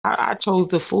I chose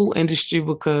the food industry Yeah,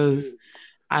 because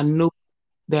I knew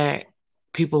that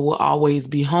people will always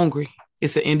be hungry.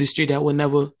 It's an industry that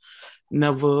will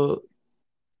never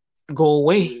go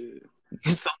away. yeah,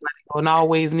 Somebody gonna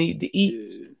always need to eat.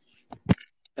 yeah.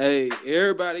 Hey,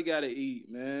 everybody gotta eat,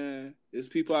 man. There's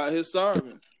people out here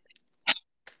starving.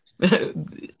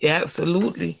 Yeah,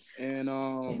 absolutely. And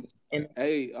And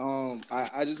hey,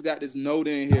 I just got this note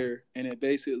in here, and it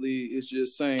basically is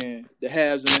just saying the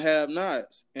haves and the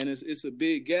have-nots, and it's a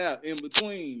big gap in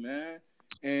between, man.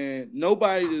 And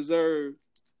nobody deserves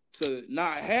to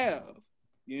not have,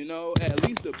 at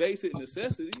least the basic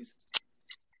necessities.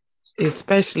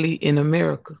 especially in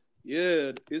America.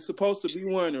 Yeah, it's supposed to be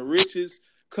one of the richest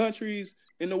countries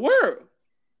in the world.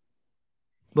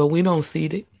 But we don't see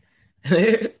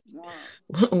it.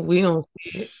 Nah, We don't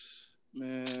see it.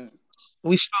 man.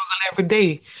 We struggle every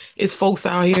day. It's folks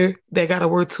out here that got to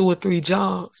work two or three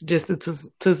jobs just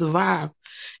to survive,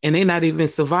 and they're not even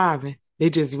surviving. They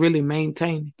just really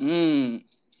maintaining. Mm,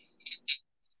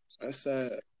 that's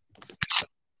sad.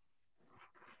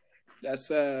 That's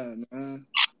sad, man.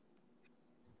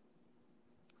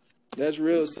 That's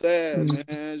real sad, Mm.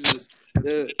 man. Just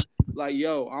that, like,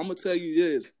 yo, I'm gonna tell you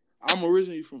this. I'm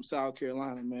originally from South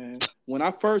Carolina, man. When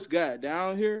I first got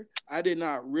down here, I did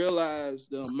not realize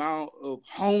the amount of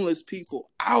homeless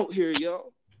people out here,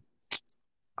 yo.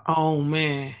 Oh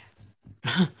man,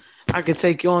 I could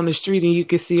take you on the street and you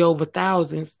can see over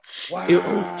thousands.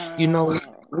 It, you know,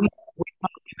 Wow.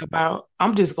 about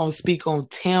I'm just gonna speak on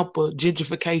Tampa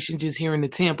gentrification just here in the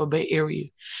Tampa Bay area.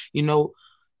 You know,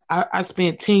 I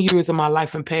spent 10 years of my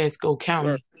life in Pasco Right.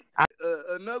 County.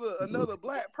 Another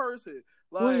black person.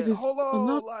 Wait, is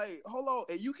another Hold on,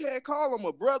 and you can't call them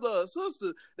a brother or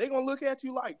sister. They gonna look at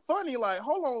you like funny, like,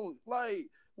 hold on, like,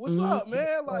 what's mm, up,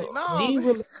 man? Like, he nah, ain't man.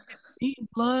 really eating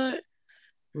blood.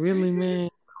 Really, man?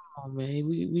 Come on, man.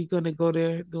 We gonna go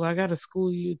there. Do I gotta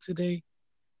school you today?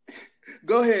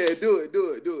 Go ahead, do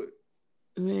it.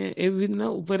 Man, if you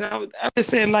know, but I just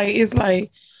said like it's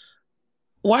like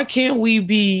why can't we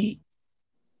be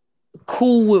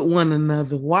cool with one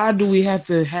another? Why do we have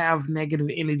to have negative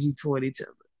energy toward each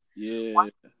other? Yeah,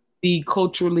 Be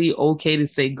culturally okay to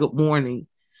say good morning,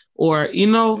 or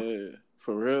yeah,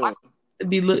 for real. to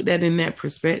be looked at in that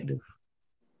perspective.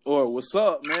 Or what's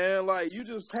up, man? Like, you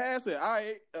just pass it. All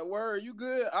right, a word, you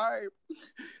good? All right,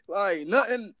 like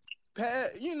nothing.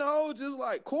 Just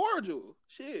like cordial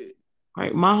shit.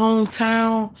 Right, my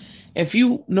hometown. If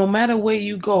you, no matter where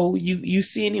you go, you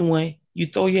see anyone, you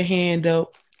throw your hand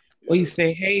up or you Yeah,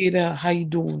 say, "Hey there, how you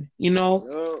doing?" yep.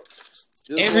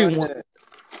 Just like Everyone, that.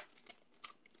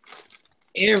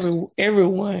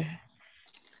 everyone.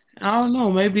 I don't know.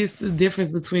 Maybe it's the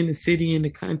difference between the city and the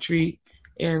country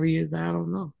areas. I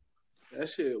don't know. That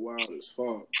shit wild as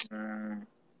fuck, man.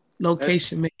 That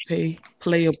Location may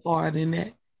play a part in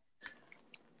that.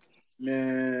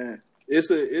 Man, it's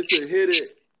a hidden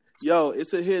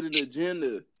it's a hidden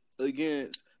agenda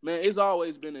against man. It's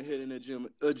always been a hidden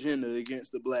agenda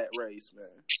against the black race,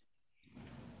 man.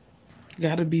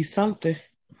 Got to be something.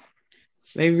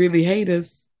 They really hate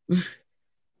us. They,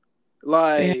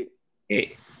 Like,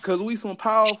 cause we some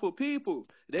powerful people.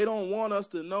 They don't want us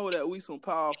to know that we some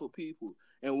powerful people,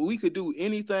 and we could do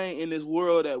anything in this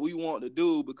world that we want to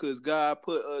do because God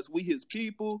put us. We His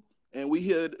people, and we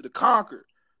here to conquer.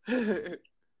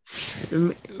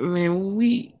 man,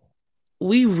 we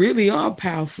really are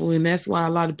powerful, and that's why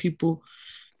a lot of people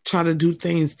try to do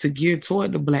things to gear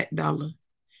toward the black dollar.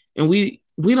 And we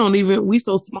don't even we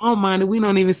so small minded we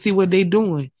don't even see what they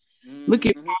doing. Look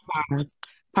at Mm-hmm. Popeyes.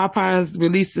 Popeyes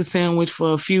released a sandwich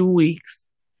for a few weeks,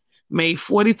 made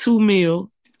 42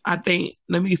 mil. I think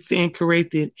let me stand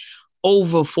corrected,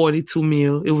 over 42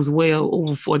 mil. It was well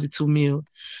over 42 mil.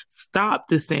 Stopped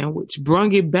the sandwich,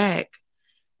 brung it back,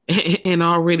 and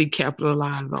already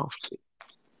capitalized off it.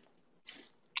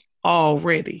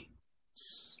 Already.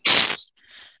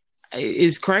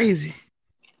 It's crazy.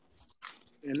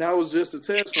 And that was just a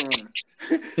test run.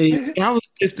 That was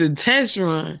just a test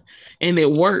run, and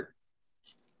it worked.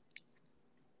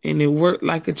 And it worked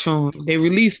like a charm. They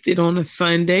released it on a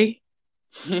Sunday,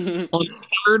 on the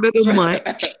third of the month,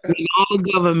 when all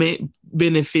the government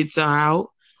benefits are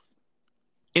out,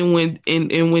 and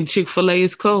when Chick Fil A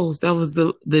is closed. That was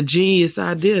the genius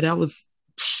idea. That was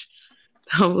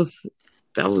that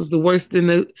was the worst than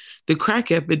the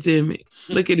crack epidemic.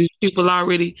 Look at these people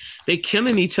already. They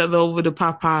killing each other over the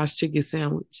Popeyes chicken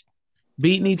sandwich,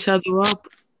 beating each other up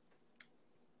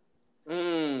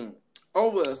mm,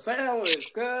 over a sandwich,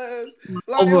 cuz.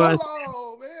 Like, over a, hold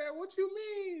on, man. What you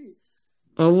mean?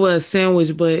 over a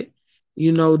sandwich. But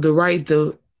the right,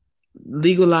 the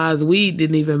legalized weed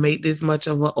didn't even make this much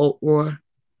of an uproar.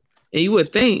 And you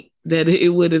would think that it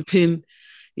would have been,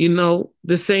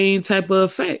 the same type of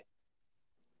effect.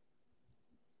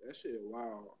 That shit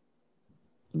wild.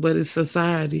 But it's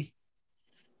society.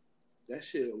 That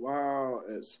shit wild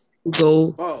as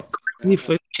Go fuck.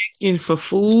 for chicken, for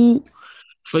food,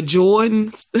 for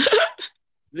Jordans.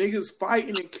 Niggas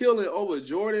fighting and killing over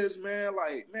Jordans, man.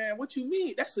 Like, man, what you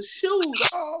mean? That's a shoe,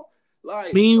 dog.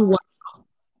 Like, Meanwhile,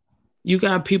 you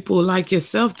got people like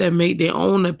yourself that make their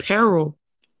own apparel,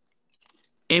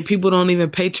 and people don't even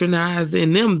patronize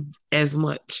in them as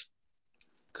much.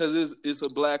 Cause it's a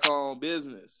black-owned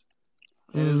business,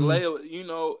 and it's label.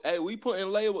 Hey, we putting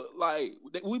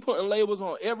labels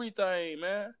on everything,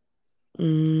 man.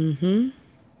 Mm-hmm.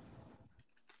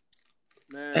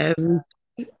 Man,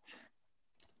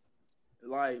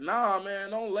 like, nah,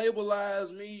 man, don't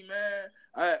labelize me, man.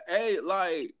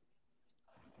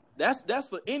 That's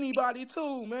for anybody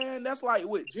too, man. That's like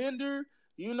with gender,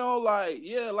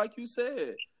 like you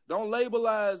said, don't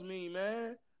labelize me,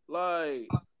 man. Like,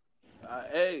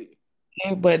 hey.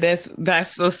 But that's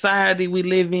society we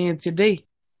live in today.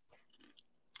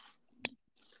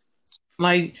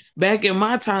 Like back in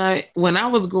my time when I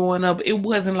was growing up, it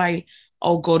wasn't like,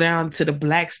 oh, go down to the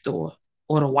black store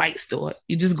or the white store.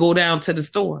 You just go down to the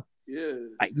store. Yeah.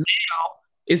 Like now,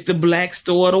 it's the black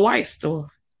store or the white store.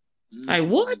 Like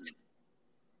what?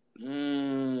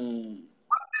 Can't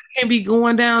be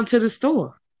going down to the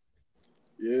store.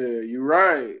 Yeah, you're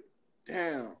right.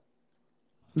 Damn.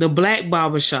 The black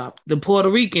barbershop, the Puerto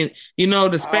Rican,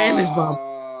 the Spanish barber.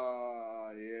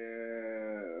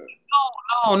 Yeah.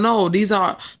 No.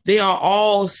 They are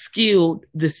all skilled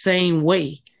the same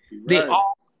way. Right. They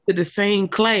all to the same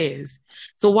class.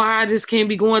 So why I just can't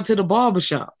be going to the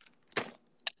barbershop?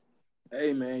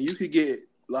 Hey man, you could get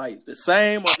like the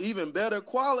same or even better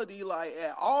quality like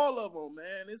at all of them,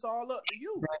 man. It's all up to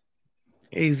you.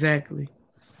 Exactly.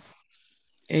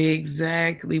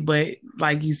 But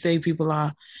like you say, people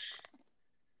are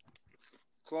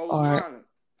closed-minded.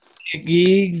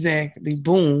 Exactly.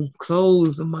 Boom.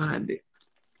 Closed-minded.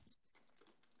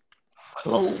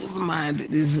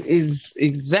 Closed-minded is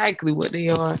exactly what they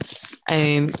are.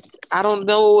 And I don't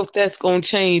know if that's going to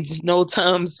change no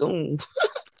time soon.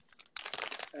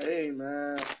 Hey,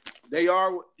 man.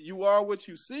 You are what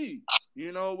you see.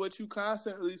 What you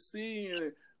constantly see.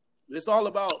 And it's all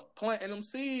about planting them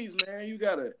seeds, man. You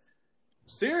got to,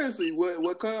 seriously,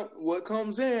 what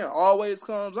comes in always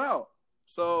comes out.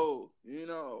 So, you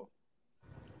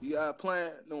got to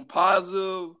plant them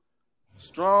positive,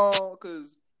 strong,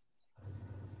 because,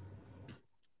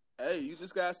 hey, you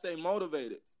just got to stay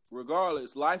motivated.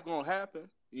 Regardless, life going to happen,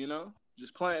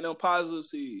 Just planting them positive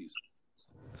seeds.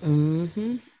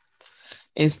 Mm-hmm.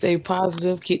 And stay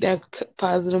positive. Keep that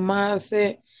positive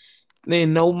mindset.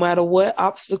 Then no matter what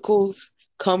obstacles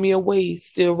come your way,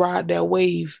 still ride that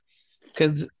wave.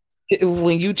 Because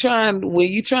when you trying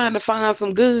to find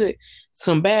some good,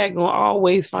 some bad gonna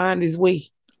always find his way.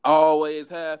 Always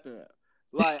happen.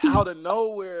 Like out of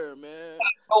nowhere, man.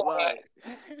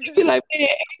 You like, man,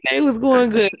 everything was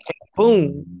going good.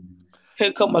 Boom.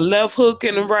 Here come a left hook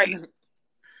and a right.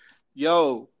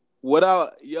 What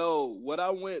I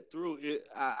went through,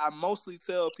 I mostly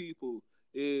tell people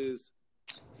is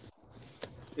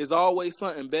always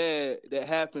something bad that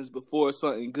happens before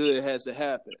something good has to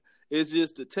happen. It's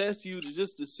just to test you,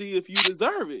 just to see if you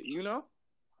deserve it,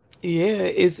 Yeah,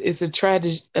 it's a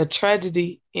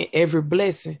tragedy in every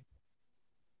blessing.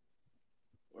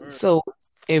 Word. So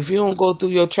if you don't go through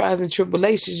your trials and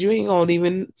tribulations, you ain't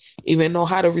gonna even know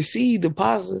how to receive the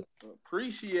positive.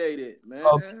 Appreciate it, man.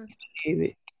 Appreciate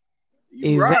it.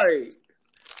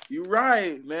 You're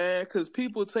right, man. Because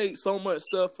people take so much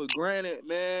stuff for granted,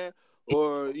 man.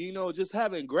 Or just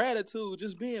having gratitude,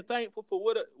 just being thankful for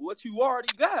what you already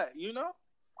got,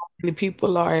 The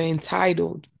people are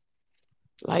entitled.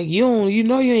 Like you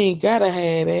ain't gotta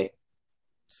have that.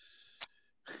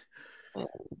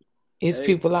 It's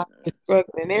people out there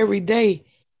struggling every day,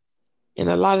 and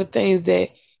a lot of things that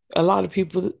a lot of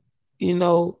people,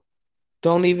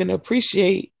 don't even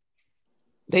appreciate.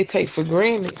 They take for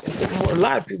granted. A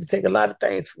lot of people take a lot of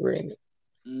things for granted.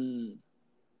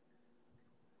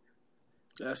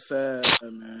 That's sad,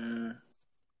 man.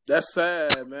 That's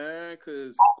sad, man.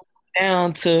 Cause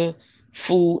down to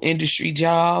food industry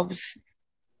jobs,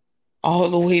 all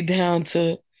the way down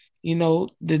to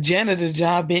the janitor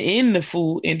job and in the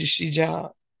food industry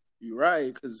job. You're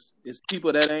right, because it's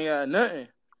people that ain't got nothing.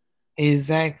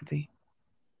 Exactly.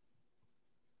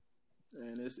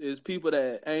 And it's people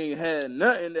that ain't had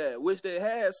nothing that wish they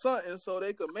had something so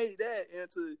they could make that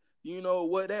into,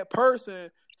 what that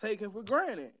person taken for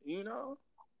granted, you know?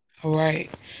 Right.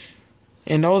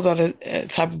 And those are the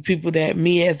type of people that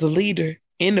me as a leader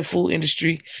in the food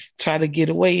industry try to get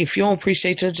away. If you don't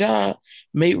appreciate your job,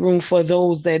 make room for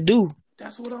those that do.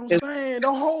 That's what I'm saying.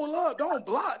 Don't hold up. Don't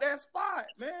block that spot,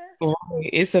 man.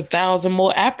 It's 1,000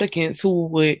 more applicants who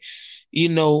would,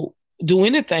 do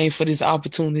anything for this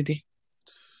opportunity.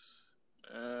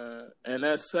 And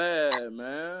that's sad,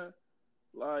 man.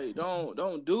 Like,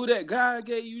 don't do that. God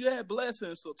gave you that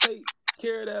blessing, so take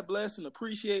care of that blessing,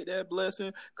 appreciate that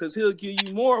blessing, because he'll give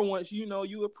you more once you know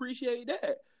you appreciate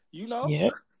that. You know? Yeah.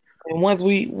 And once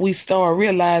we start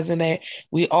realizing that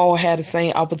we all had the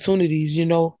same opportunities,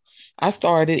 I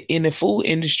started in the food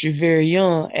industry very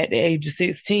young at the age of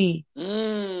 16.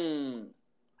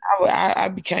 I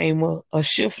became a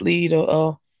shift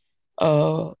leader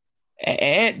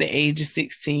at the age of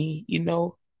 16,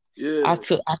 Yeah. I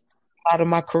took out of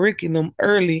my curriculum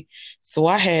early, so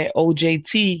I had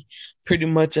OJT pretty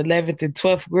much 11th and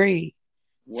 12th grade.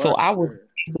 Wow. So I was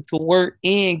able to work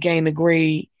and gain a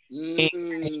grade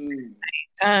in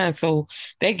time. So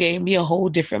that gave me a whole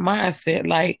different mindset.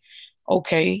 Like,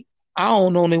 okay, I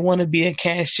don't only want to be a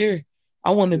cashier.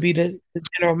 I want to be the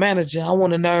general manager. I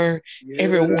want to learn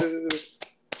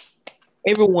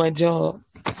everyone job.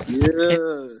 Yeah.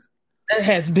 And that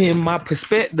has been my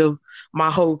perspective my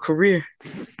whole career.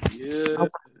 Yeah.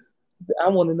 I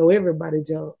want to know everybody's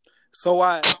job. So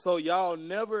y'all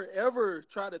never ever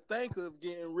try to think of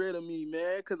getting rid of me,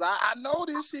 man, because I know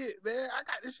this shit, man. I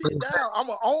got this shit down. I'm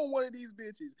gonna own one of these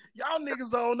bitches. Y'all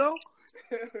niggas don't know.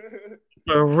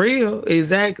 For real,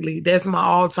 exactly. That's my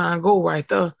all-time goal right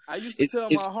there. I used to tell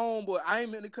my homeboy, I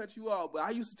ain't meant to cut you off, but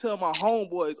I used to tell my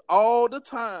homeboys all the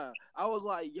time. I was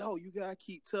like, yo, you gotta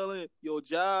keep telling your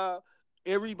job,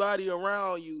 everybody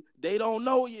around you, they don't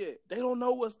know yet. They don't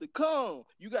know what's to come.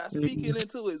 You got to speak it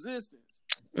into existence.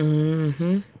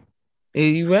 Mm-hmm.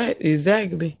 You right,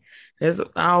 exactly.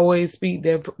 I always speak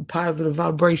that positive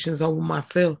vibrations over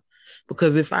myself,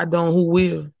 because if I don't, who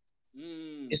will?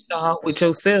 It start with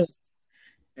yourself.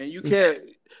 And you can't.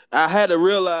 I had to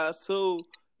realize too.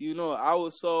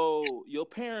 Your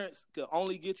parents could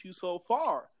only get you so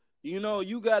far.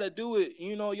 You got to do it.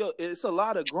 It's a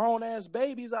lot of grown ass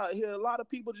babies out here. A lot of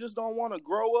people just don't want to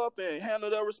grow up and handle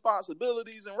their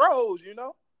responsibilities and roles.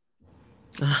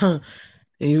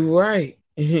 You're right.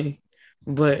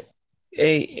 But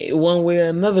one way or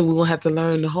another, we're gonna have to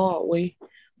learn the hard way,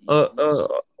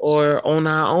 or on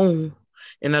our own.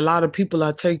 And a lot of people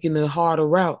are taking the harder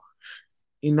route.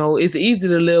 It's easy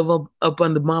to live up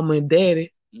under mama and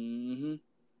daddy. Mm-hmm.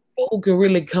 But who can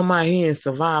really come out here and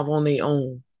survive on their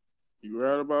own? You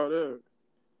right about that.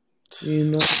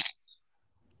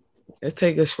 It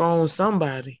take a strong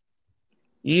somebody.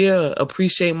 Yeah,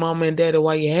 appreciate mama and daddy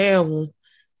while you have them,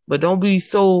 but don't be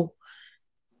so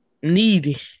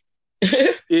needy.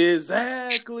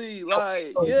 Exactly.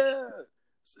 Like, yeah.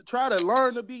 Try to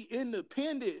learn to be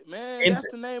independent, man.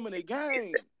 That's the name of the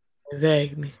game.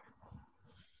 Exactly.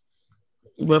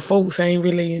 But folks ain't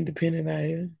really independent out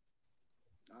here.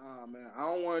 Nah, man. I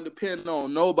don't want to depend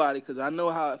on nobody, because I know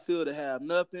how it feel to have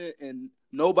nothing and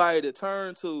nobody to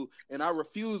turn to, and I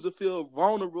refuse to feel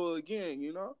vulnerable again,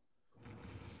 Hell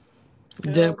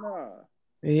nah.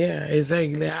 Yeah,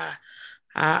 exactly.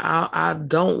 I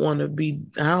don't want to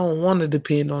I don't want to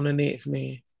depend on the next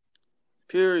man.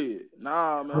 Period.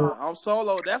 Nah, man. I'm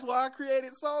solo. That's why I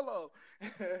created solo.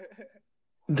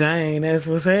 Dang, that's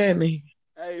what's happening.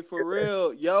 Hey, for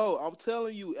real. Yo, I'm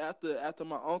telling you, after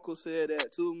my uncle said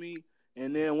that to me,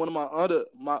 and then one of my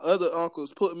other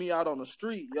uncles put me out on the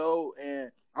street, yo,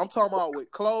 and I'm talking about with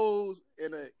clothes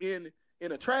in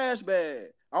a trash bag.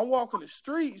 I'm walking the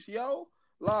streets, yo.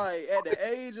 Like at the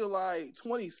age of like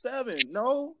 27.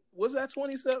 No, was that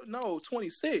 27? No,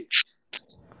 26.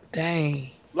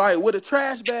 Dang. Like with a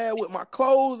trash bag with my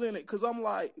clothes in it, because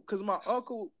my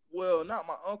uncle, well, not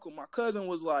my uncle, my cousin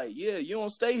was like, yeah, you don't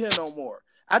stay here no more.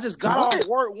 I just got off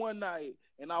work one night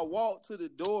and I walked to the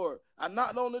door. I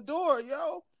knocked on the door,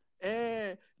 yo,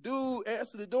 and dude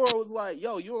answered the door and was like,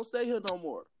 yo, you don't stay here no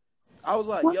more. I was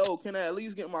like, yo, can I at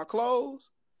least get my clothes?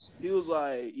 He was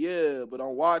like, yeah, but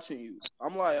I'm watching you.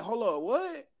 I'm like, hold up,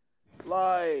 what?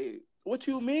 Like, what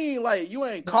you mean? Like, you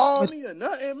ain't called me or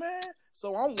nothing, man?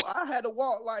 So I had to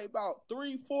walk like about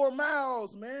 3-4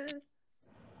 miles, man.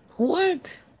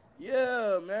 What?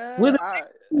 Yeah, man.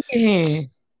 Hey,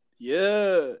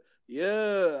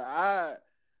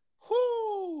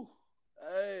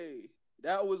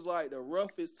 that was like the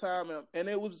roughest time. And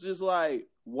it was just like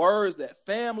words that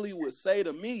family would say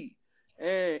to me.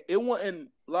 And it wasn't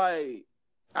like,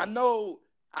 I know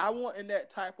I wasn't that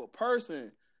type of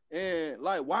person, And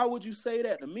like, why would you say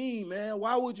that to me, man?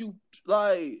 Why would you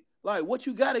like what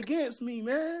you got against me,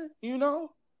 man? You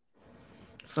know?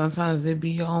 Sometimes it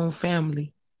be your own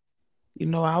family. You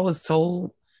know, I was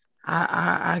told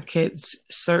I catch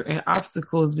certain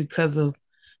obstacles because of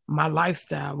my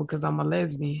lifestyle, because I'm a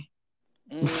lesbian,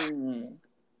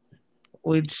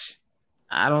 which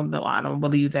I don't know. I don't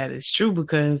believe that is true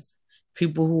because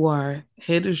people who are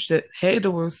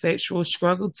heterosexual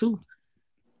struggle too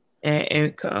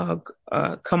and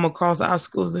come across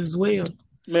obstacles as well.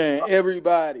 Man,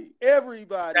 everybody,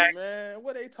 man.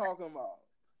 What they talking about?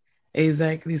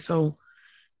 Exactly. So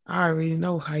I already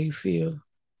know how you feel.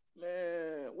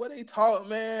 Man, what they talk,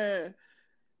 man.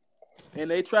 And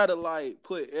they try to like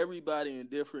put everybody in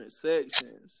different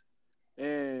sections.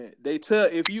 And they tell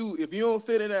if you don't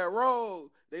fit in that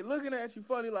role, they looking at you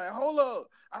funny like, hold up,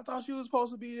 I thought you was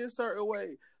supposed to be this certain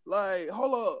way. Like,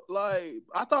 hold up, like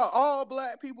I thought all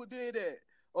black people did that.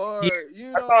 Or I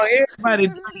thought everybody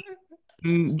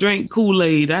drink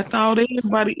Kool-Aid. I thought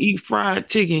everybody eat fried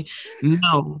chicken.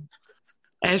 No.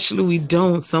 Actually, we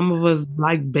don't. Some of us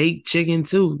like baked chicken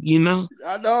too, you know?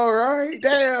 I know, right?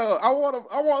 Damn. I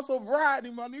want some variety,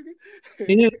 my nigga.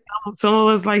 Yeah, some of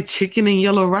us like chicken and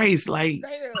yellow rice. Like,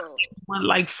 damn. One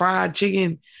like fried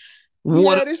chicken. We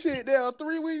had this shit down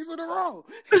 3 weeks in a row.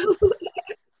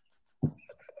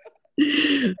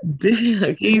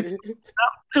 Damn,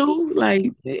 too.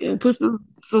 Like, put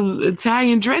some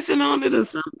Italian dressing on it or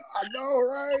something. I know,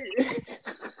 right?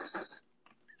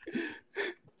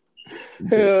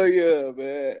 Hell yeah,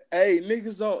 man. Hey,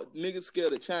 niggas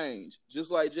scared of change.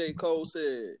 Just like J. Cole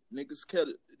said,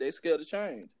 they scared of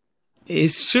change.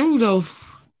 It's true though.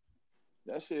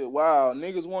 That shit, wow.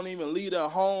 Niggas won't even leave their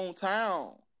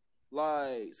hometown.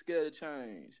 Like, scared of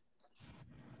change.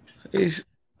 It's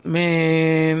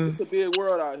a big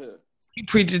world out here. You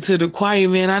preaching to the choir,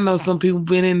 man. I know some people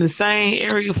been in the same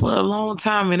area for a long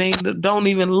time and they don't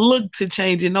even look to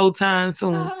change it no time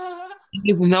soon.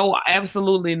 There's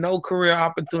absolutely no career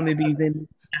opportunities in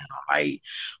like,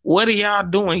 what are y'all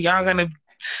doing? Y'all gonna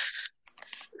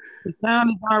the town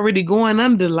is already going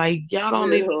under. Like, y'all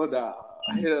don't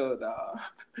Hell nah.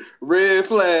 Red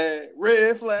flag.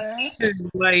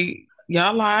 Like,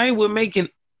 y'all like, we're making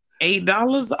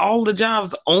 $8. All the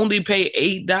jobs only pay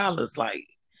 $8. Like,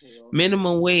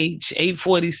 minimum wage,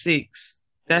 $8.46.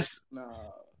 That's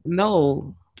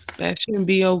no, that shouldn't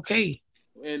be okay.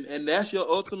 And that's your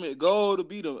ultimate goal to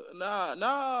be the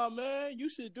nah, man. You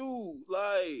should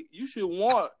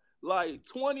want like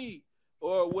 20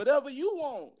 or whatever you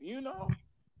want, you know.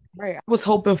 Right. I was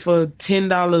hoping for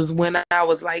 $10 when I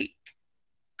was like,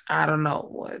 I don't know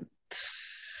what,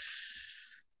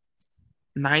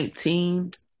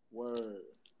 19. Word.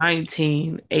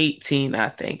 19, 18, I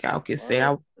think I could say.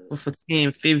 I was for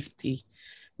 10.50.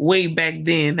 Way back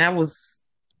then, that was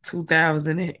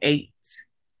 2008.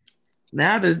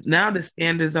 Now the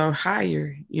standards are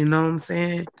higher. You know what I'm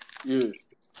saying? Yeah.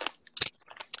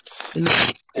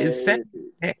 It's sad.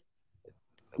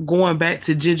 Going back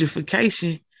to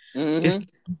gentrification, it's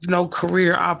no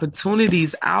career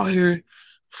opportunities out here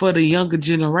for the younger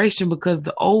generation because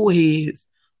the old heads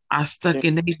are stuck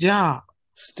in their job.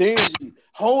 Stingy,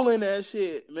 holding that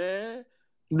shit, man.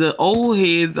 The old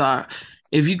heads are.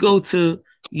 If you go to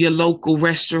your local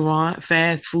restaurant,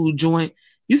 fast food joint,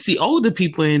 you see older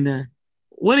people in there.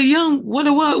 What a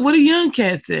young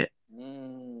cats at?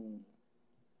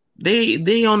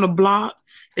 They on the block.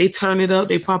 They turn it up.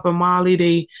 They pop a Molly.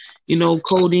 They,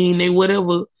 codeine. They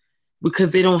whatever,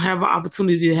 because they don't have an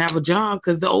opportunity to have a job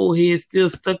because the old head's still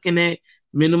stuck in that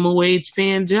minimum wage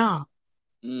paying job.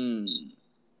 And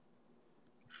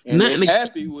they're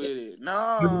happy with it.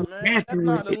 Nah, man, that's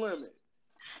not the limit.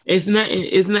 It's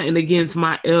nothing against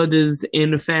my elders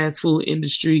in the fast food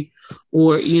industry,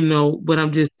 or but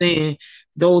I'm just saying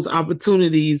those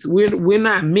opportunities. We're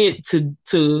not meant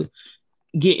to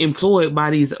get employed by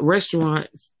these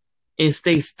restaurants and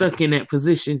stay stuck in that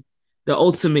position. The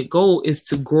ultimate goal is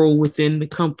to grow within the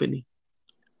company,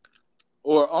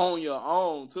 or own your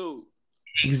own too.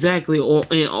 Exactly,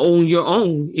 and own your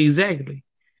own. Exactly.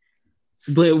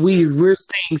 But we're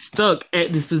staying stuck at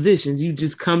these positions. You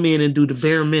just come in and do the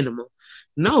bare minimum.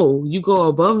 No, you go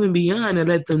above and beyond and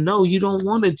let them know you don't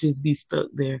want to just be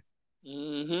stuck there.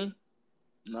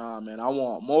 Nah, man, I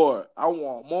want more. I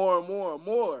want more and more and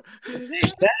more.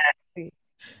 Exactly.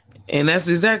 And that's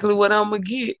exactly what I'm going to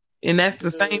get. And that's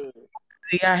the same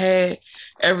thing I had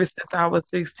ever since I was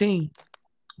 16.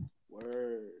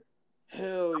 Word.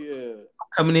 Hell yeah.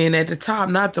 Coming in at the top,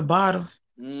 not the bottom.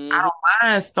 I don't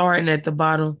mind starting at the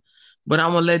bottom, but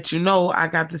I'm gonna let you know I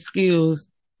got the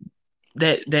skills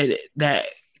that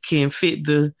can fit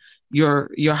the your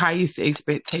highest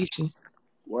expectation.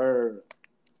 Word.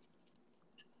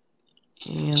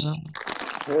 You know.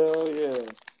 Hell yeah.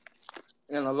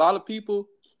 And a lot of people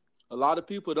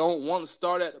don't want to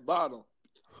start at the bottom.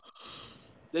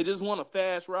 They just want a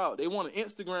fast route. They want an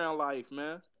Instagram life,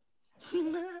 man.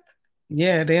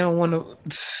 Yeah, they don't want to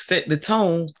set the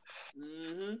tone.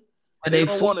 Mm-hmm. But They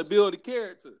don't want to build a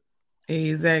character.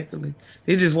 Exactly.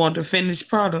 They just want the finished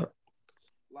product.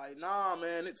 Like, nah,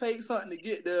 man, it takes something to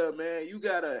get there, man. You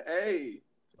gotta,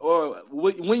 or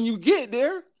when you get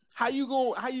there, how you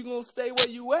gonna stay where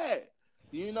you at?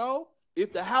 You know,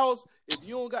 if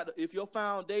your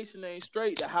foundation ain't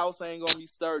straight, the house ain't gonna be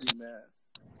sturdy, man.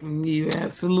 You're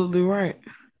absolutely right.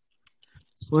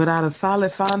 Without a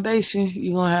solid foundation,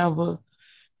 you're gonna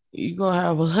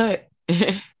have a hut.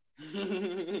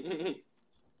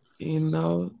 You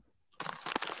know.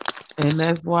 And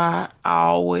that's why I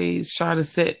always try to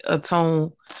set a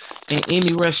tone in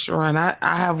any restaurant.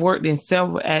 I have worked in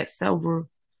several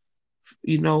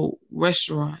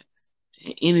restaurants.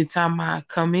 Anytime I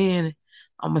come in,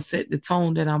 I'm gonna set the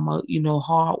tone that I'm a,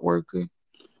 hard worker.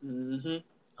 Mm-hmm.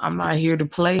 I'm not here to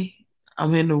play.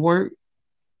 I'm here to work.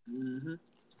 Mm-hmm.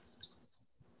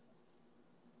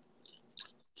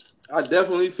 I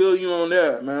definitely feel you on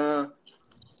that, man.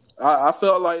 I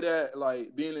felt like that,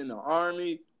 like being in the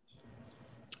Army,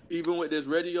 even with this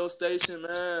radio station,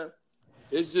 man.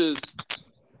 It's just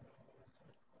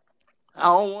I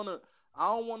don't wanna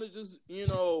just, I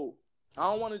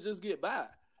don't wanna just get by.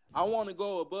 I wanna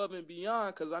go above and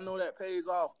beyond because I know that pays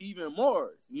off even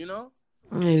more,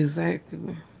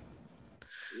 Exactly.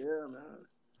 Yeah,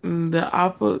 man.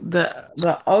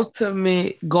 The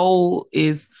ultimate goal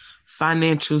is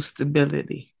financial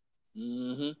stability.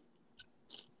 Mm-hmm.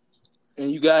 And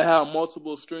you gotta have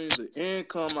multiple streams of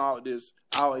income out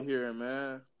here,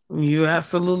 man. You're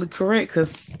absolutely correct,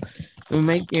 because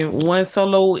making one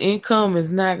solo income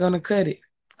is not gonna cut it.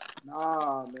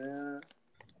 Nah, man.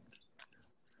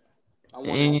 I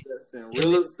want to invest in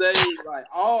real estate. Like,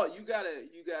 you gotta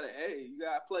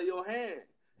play your hand.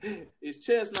 It's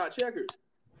chess, not checkers.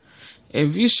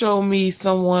 If you show me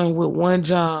someone with one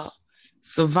job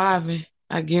surviving,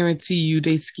 I guarantee you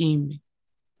they scheming.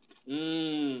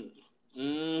 Mm-hmm.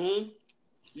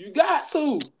 You got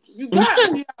to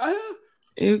be out here.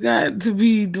 You got to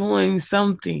be doing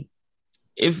something.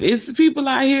 If it's people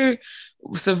out here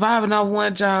surviving on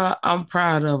one job, I'm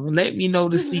proud of them. Let me know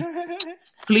the secret.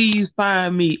 Please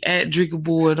find me at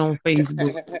Drinkaboard on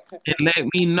Facebook and let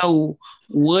me know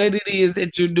what it is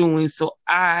that you're doing so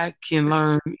I can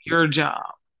learn your job.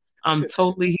 I'm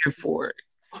totally here for it.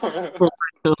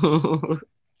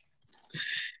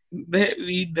 Let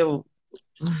me know.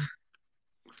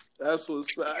 That's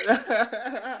what's up.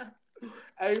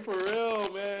 Hey, for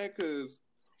real, man, because,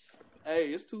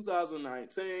 it's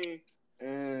 2019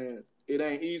 and it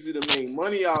ain't easy to make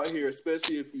money out here,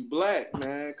 especially if you black,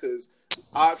 man, because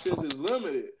options is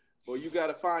limited, or you got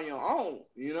to find your own,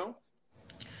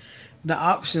 The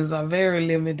options are very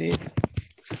limited.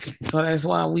 So that's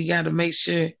why we got to make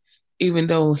sure, even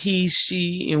though he,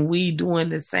 she, and we doing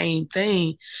the same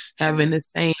thing, having the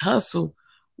same hustle,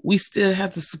 we still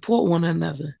have to support one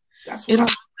another. That's what I'm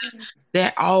saying.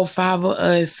 That all five of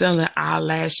us selling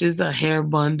eyelashes or hair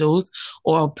bundles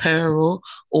or apparel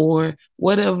or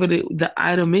whatever the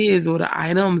item is or the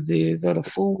items is or the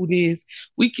food is,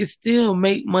 we can still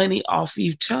make money off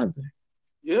each other.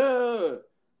 Yeah.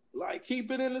 Like,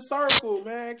 keep it in the circle,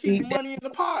 man. Keep the money in the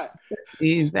pot.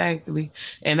 Exactly.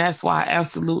 And that's why I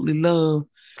absolutely love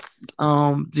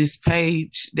this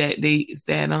page that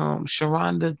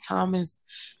Sharonda Thomas,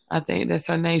 I think that's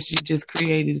her name, she just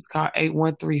created. It's called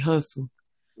 813 Hustle.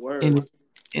 Word. And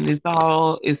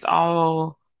it's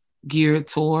all geared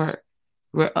toward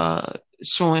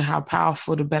showing how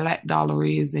powerful the Black dollar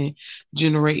is and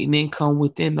generating income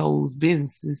within those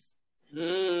businesses.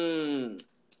 I'm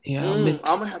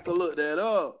gonna have to look that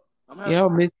up.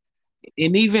 And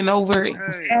even over in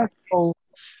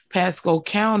Pasco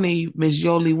County, Miss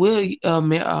Yoli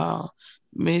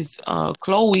Miss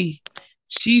Chloe,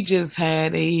 she just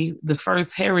had the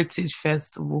first Heritage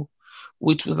Festival,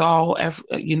 which was all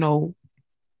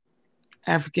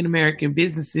African American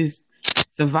businesses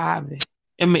surviving.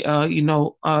 I mean,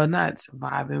 not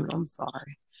surviving. I'm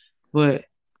sorry, but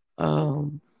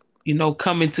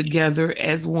coming together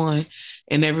as one,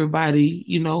 and everybody,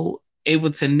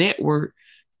 able to network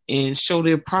and show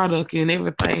their product and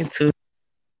everything to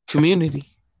community.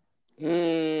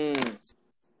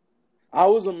 I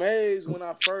was amazed when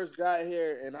I first got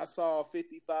here and I saw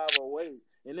 5508,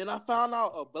 and then I found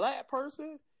out a black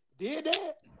person did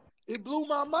that. It blew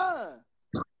my mind.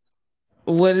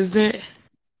 What is it?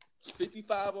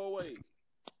 5508.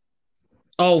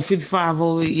 Oh,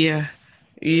 5508, yeah.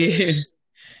 Yeah.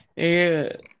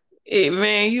 Yeah.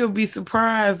 Man, you'll be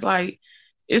surprised. Like,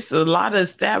 it's a lot of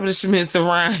establishments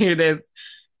around here that's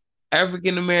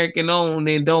African American owned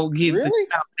and don't get the Really?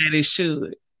 clout that it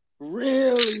should.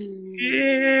 Really?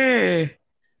 Yeah.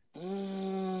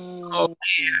 Oh, Mm.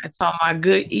 I talking about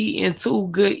good eating too.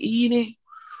 Good eating.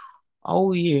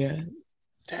 Oh yeah.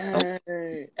 Oh,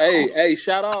 Dang. Hey,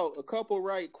 shout out a couple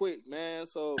right quick, man.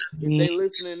 So if yeah. they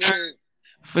listening in,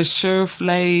 For sure,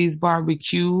 Flay's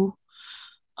barbecue.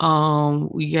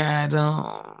 We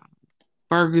got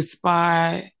Burger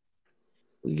Spot.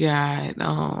 We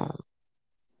got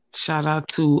shout out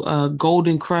to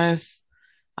Golden Crest.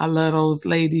 I love those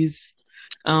ladies.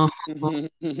 Um,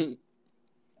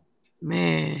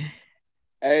 man.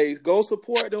 hey, go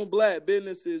support them black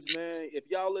businesses, man. If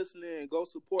y'all listening, go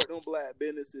support them black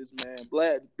businesses, man.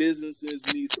 Black businesses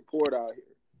need support out here.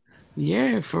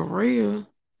 Yeah, for real.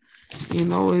 You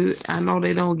know, I know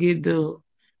they don't get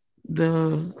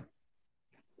the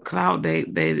clout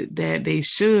that they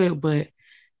should, but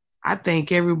I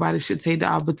think everybody should take the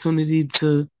opportunity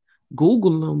to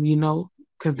Google them, you know,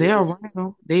 because they're Yeah.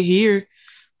 around. They're here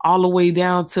all the way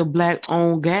down to black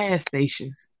owned gas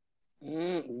stations.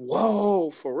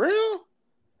 Whoa, for real?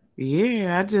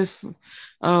 Yeah, I just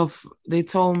they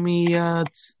told me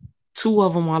two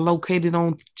of them are located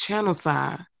on Channel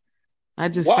Side. I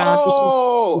just found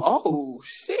Whoa! Oh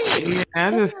shit! yeah, I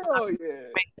just Hell yeah!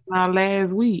 found out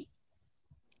last week.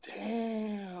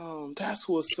 Damn, that's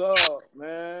what's up,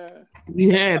 man.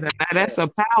 Yeah, that's a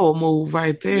power move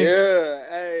right there. Yeah,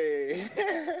 hey.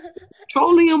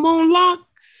 Petroleum on lock.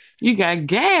 You got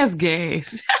gas.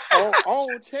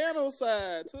 on channel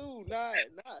side too, not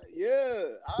yeah.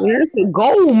 That's a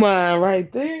gold mine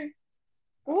right there.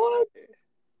 What?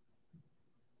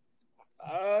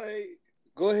 All right.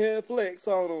 Go ahead, flex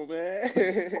on them, man.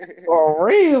 For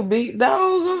real, big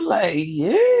dog. I'm like,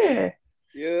 yeah.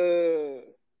 Yeah.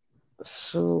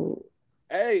 So,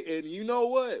 Hey, and you know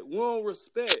what? We don't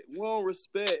respect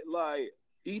like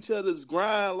each other's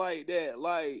grind like that.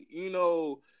 Like, you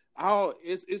know,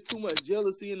 it's too much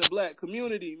jealousy in the black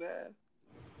community, man.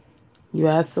 you're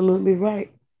absolutely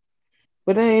right.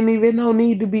 But there ain't even no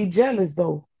need to be jealous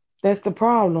though. That's the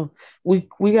problem. We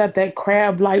got that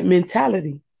crab like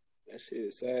mentality. That shit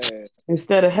is sad.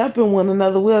 Instead of helping one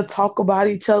another, we'll talk about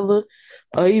each other.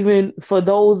 Or even for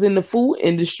those in the food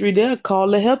industry, they'll call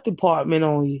the health department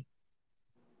on you.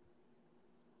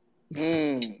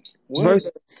 What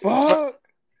the fuck?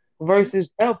 Versus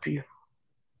help you.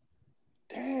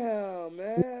 Damn,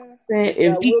 man. It's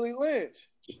If that Willie Lynch.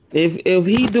 if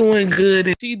he doing good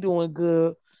and she doing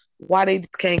good, why they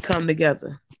just can't come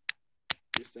together?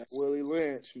 It's that Willie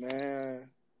Lynch, man.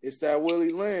 It's that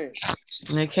Willie Lynch.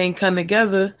 And they can't come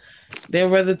together. They'd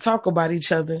rather talk about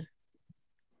each other.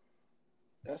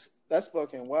 That's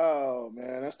fucking wild,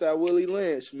 man. That's that Willie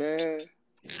Lynch, man.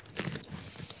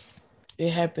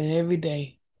 It happen every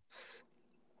day.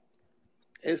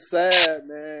 It's sad,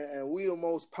 man. And we the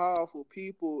most powerful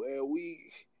people, and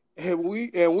we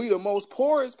the most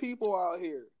poorest people out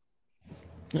here.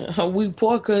 We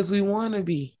poor because we want to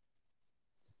be.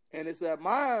 And it's that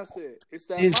mindset.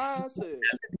 Mindset.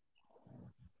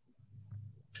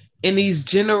 And these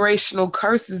generational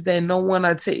curses that no one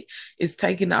is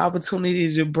taking the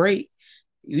opportunity to break.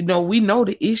 You know, we know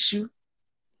the issue,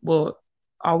 but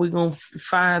are we going to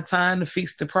find time to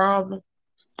fix the problem?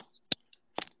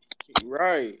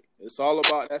 Right. It's all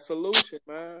about that solution,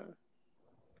 man.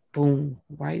 Boom.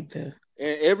 Right there.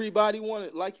 And everybody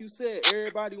like you said,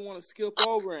 everybody want to skip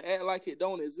over and act like it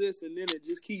don't exist, and then it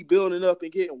just keep building up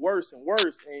and getting worse and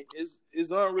worse, and it's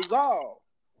unresolved.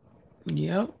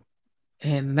 Yep.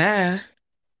 And now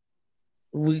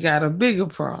we got a bigger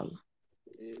problem.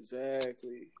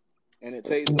 Exactly. And it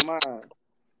takes the mind.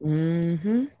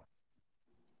 Mm-hmm.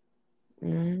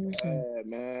 It's sad,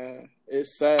 man.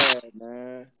 It's sad,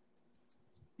 man.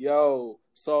 Yo,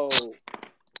 so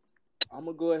I'm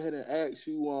gonna go ahead and ask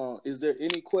you, is there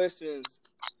any questions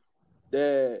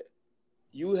that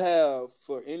you have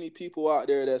for any people out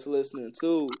there that's listening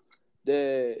to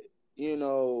that, you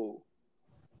know,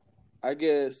 I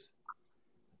guess,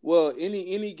 well,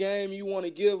 any game you want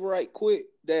to give right quick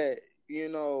that, you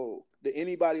know, that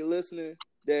anybody listening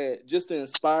that just to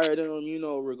inspire them, you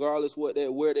know, regardless where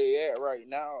they at right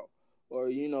now or,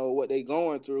 you know, what they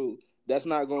going through, that's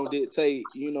not going to dictate,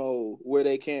 you know, where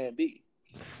they can be.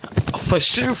 For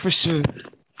sure.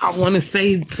 I want to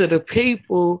say to the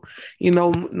people, you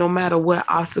know, no matter what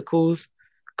obstacles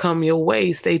come your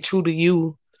way, stay true to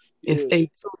you and stay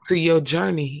true to your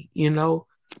journey, you know.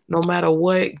 No matter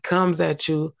what comes at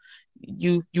you,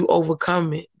 you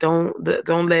overcome it. Don't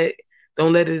let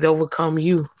it overcome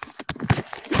you.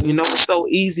 You know, it's so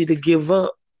easy to give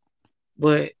up,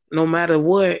 but no matter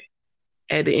what,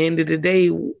 at the end of the day,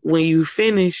 when you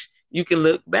finish, you can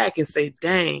look back and say,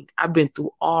 "Dang, I've been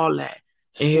through all that."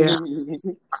 And here,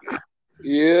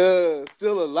 Yeah,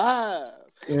 still alive.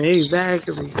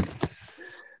 exactly.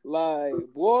 Like,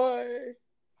 boy,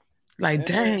 Like, man.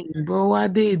 dang, bro, I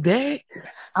did that.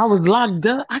 I was locked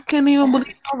up. I can't even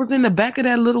believe I was in the back of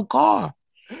that little car.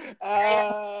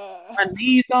 Ah, My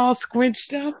knees all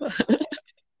scrunched up.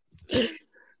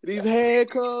 these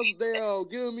handcuffs, they'll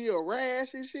give me a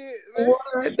rash and shit, man.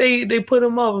 What? They put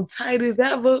them up tight as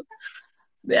ever.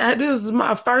 This was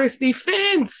my first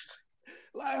defense.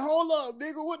 Like, hold up,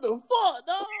 nigga, what the fuck,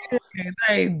 dog?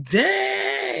 Like,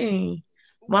 dang.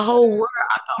 My What whole that? world,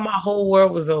 I thought my whole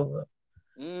world was over.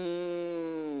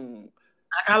 Mm,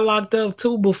 I got locked up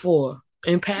too before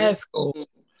in mm. Pasco.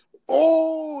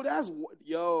 Oh,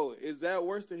 yo. Is that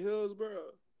worse than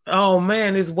Hillsborough? Oh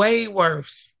man, it's way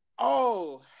worse.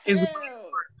 Oh, It's,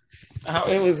 hell.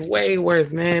 it was way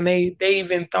worse, man. They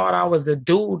even thought I was a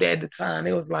dude at the time.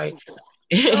 It was like,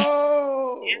 and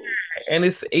No.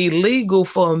 it's illegal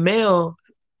for a male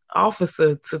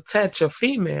officer to touch a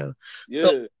female.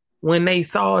 So Yeah, when they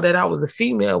saw that I was a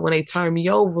female, when they turned me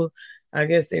over, I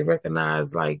guess they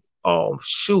recognized like, oh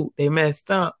shoot, they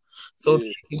messed up. So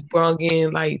yeah. they brought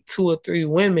in like 2 or 3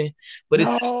 women, but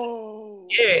No.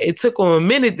 it took them a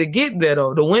minute to get there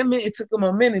though. The women, it took them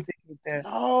a minute to get there.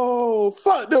 No.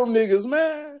 Fuck them niggas,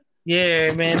 man.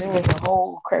 Yeah, man, it was a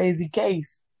whole crazy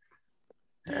case.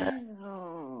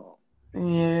 Damn.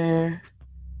 Yeah,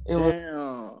 it was.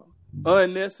 Damn.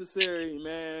 Unnecessary,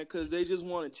 man, because they just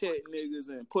want to check niggas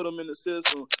and put them in the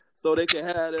system so they can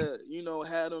have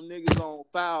have them niggas on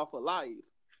file for life.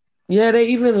 Yeah, they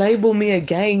even labeled me a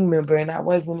gang member, and I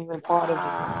wasn't even part of it.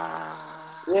 Wow.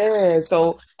 Yeah,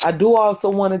 so I do also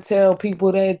want to tell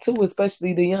people that too,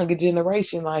 especially the younger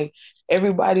generation. Like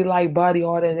everybody like body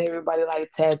art and everybody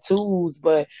like tattoos,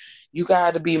 but you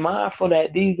got to be mindful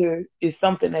that is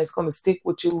something that's going to stick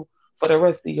with you for the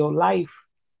rest of your life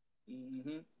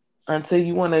Mm-hmm. until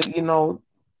you want to,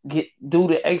 do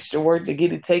the extra work to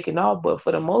get it taken off. But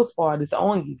for the most part, it's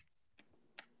on you.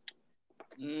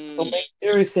 So Mm. make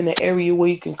sure it's in an area where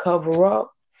you can cover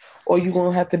up, or you're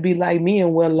gonna have to be like me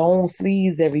and wear long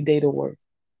sleeves every day to work.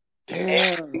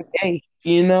 Every Damn. day.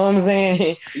 You know what I'm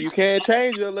saying? You can't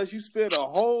change it unless you spend a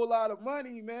whole lot of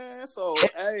money, man. So,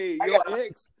 hey, I your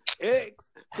ex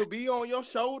could be on your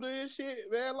shoulder and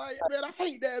shit, man. Like, man, I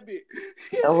hate that bitch.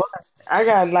 got I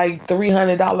got like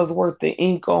 $300 worth of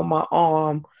ink on my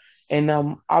arm, and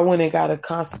I went and got a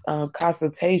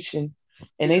consultation,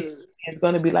 and they Yeah. told me it's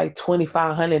gonna be like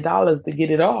 $2,500 to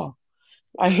get it off.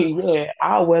 Like, yeah,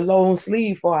 I'll wear long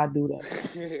sleeve before I do that.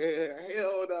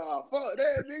 Hell nah. Fuck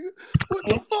that, nigga. What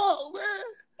the fuck, man?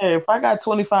 And if I got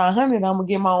 2,500, I'm gonna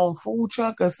get my own food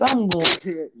truck or something going.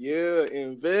 Yeah,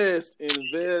 invest.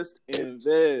 Yes.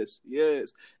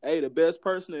 Hey, the best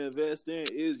person to invest in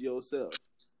is yourself.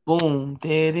 Boom,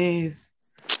 there it is.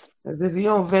 Because if you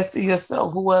don't invest in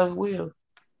yourself, who else will?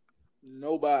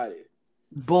 Nobody.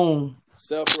 Boom.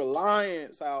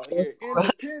 Self-reliance out here.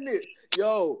 Independence.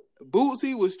 Yo,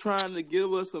 Bootsy was trying to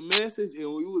give us a message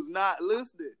and we was not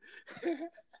listening.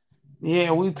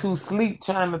 Yeah, we too sleep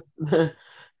trying to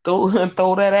throw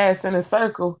that ass in a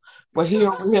circle, but he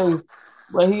over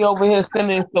here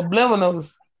sending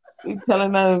subliminals. He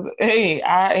telling us, "Hey,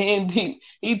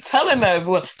 he telling us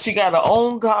what she got her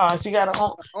own car. She got her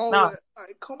own Oh, now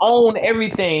like, come own on.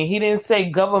 everything." He didn't say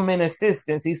government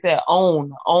assistance. He said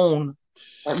own.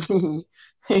 I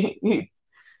mean,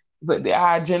 but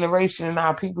our generation and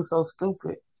our people so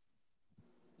stupid.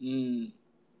 Mm.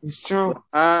 It's true.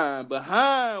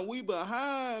 We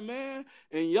behind, man.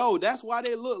 And yo, that's why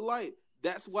they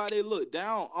look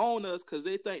down on us because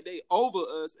they think they over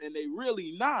us and they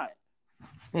really not.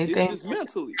 They It's think just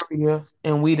mentally. superior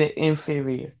and we the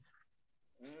inferior.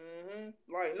 Mm-hmm.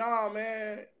 Like, nah,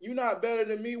 man, you not better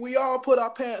than me. We all put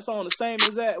our pants on the same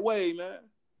exact way, man.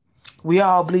 We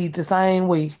all bleed the same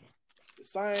way. The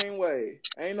same way.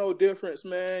 Ain't no difference,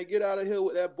 man. Get out of here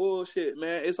with that bullshit,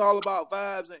 man. It's all about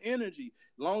vibes and energy.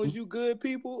 As long as you good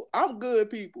people, I'm good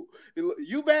people.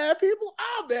 You bad people,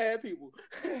 I'm bad people.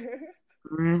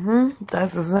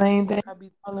 That's the same thing I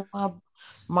be telling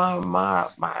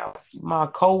my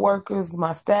coworkers,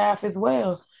 my staff as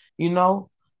well. You know,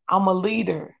 I'm a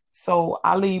leader, so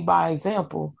I lead by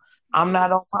example. I'm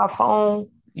not on Yes. my phone.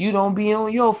 You don't be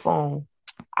on your phone.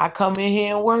 I come in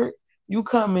here and work. You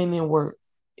come in and work.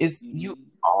 It's you Mm.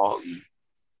 all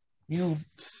you.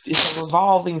 It's a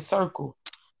revolving circle.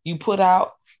 You put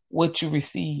out what you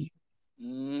receive.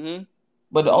 Mm-hmm.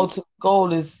 But the ultimate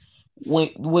goal is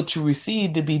what you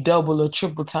receive to be double or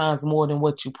triple times more than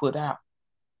what you put out.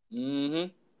 Mm-hmm.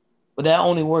 But that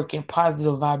only work in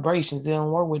positive vibrations. They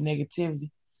don't work with negativity.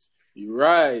 You're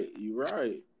right. You're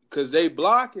right. Cause they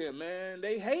blocking, man.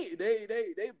 They hate.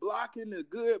 They blocking the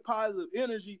good positive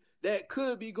energy that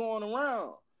could be going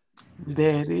around.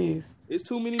 There it is. It's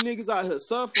too many niggas out here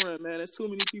suffering, man. There's too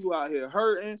many people out here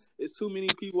hurting. There's too many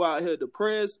people out here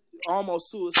depressed,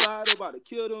 almost suicidal, about to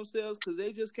kill themselves because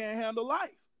they just can't handle life.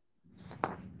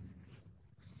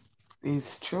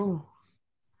 It's true.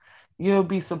 You'll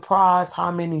be surprised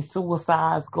how many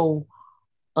suicides go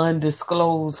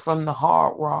undisclosed from the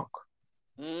Hard Rock.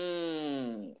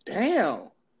 Damn.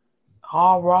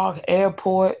 Hard Rock,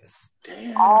 airports,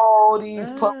 Damn. all these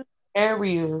public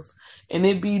areas. And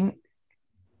it be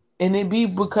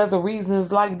because of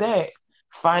reasons like that.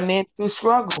 Financial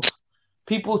struggle.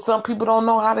 Some people don't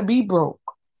know how to be broke.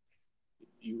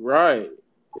 You're right.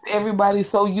 Everybody's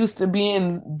so used to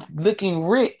looking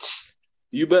rich.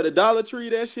 You better Dollar Tree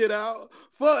that shit out.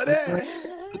 Fuck that.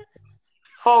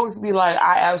 Folks be like,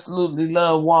 I absolutely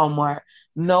love Walmart.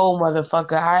 No,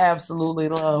 motherfucker, I absolutely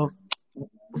love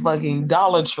fucking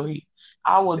Dollar Tree.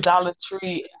 I will Dollar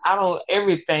Tree. I don't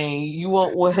everything. You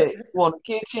want what? You want a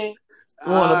kitchen?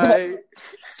 You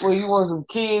want some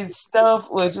kids stuff?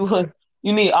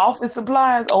 You need office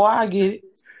supplies? Oh, I get it.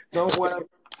 Don't worry.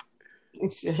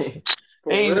 For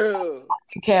real.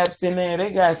 Caps in there.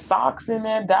 They got socks in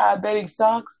there, diabetic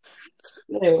socks.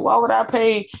 Yeah, why would I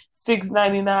pay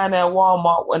 $6.99 at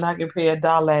Walmart when I can pay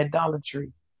 $1 at Dollar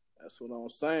Tree? That's what I'm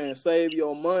saying. Save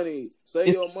your money.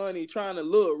 Your money trying to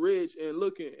look rich and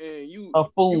you a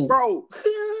fool. You broke.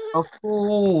 A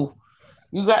fool.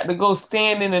 You got to go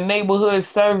stand in the neighborhood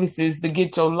services to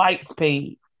get your lights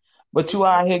paid. But you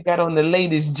out here got on the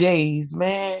latest J's,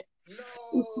 man.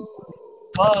 No.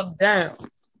 Bug down.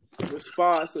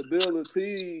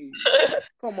 Responsibility.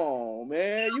 Come on,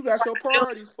 man. You got your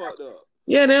priorities fucked up.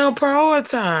 Yeah, they don't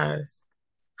prioritize.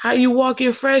 How you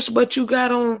walking fresh, but you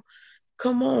got on,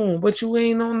 come on, but you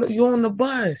ain't you on the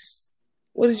bus.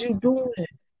 What is you doing?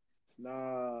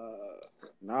 Nah,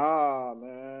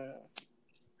 man.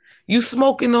 You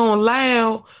smoking on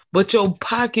loud, but your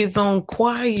pocket's on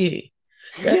quiet.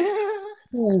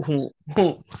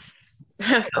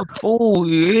 That's a fool,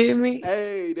 you hear me?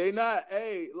 Hey, they not,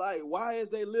 like, why is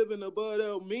they living above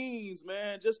their means,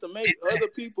 man? Just to make other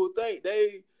people think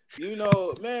they,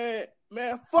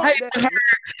 man, fuck that. Man.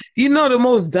 You know the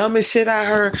most dumbest shit I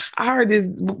heard? I heard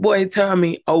this boy tell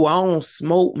me, oh, I don't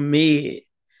smoke mid.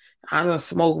 I don't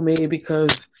smoke mid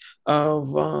because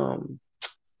of,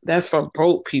 that's for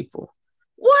broke people.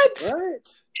 What?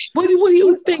 What do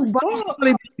you think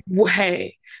Bobby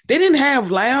had? They didn't have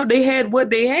loud. They had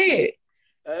what they had.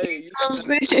 Hey, you know what I'm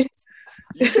saying?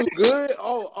 You too good?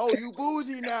 Oh, you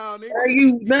bougie now, nigga.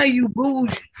 Now you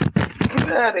bougie.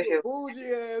 Get out of here. Bougie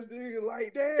ass nigga,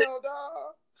 like, damn,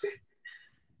 dog.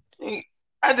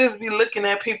 I just be looking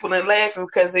at people and laughing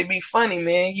because they be funny,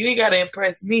 man. You ain't gotta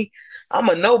impress me. I'm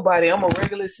a nobody. I'm a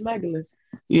regular smuggler.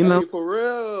 You know? For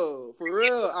real.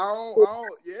 I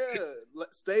don't, yeah.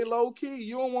 Stay low key.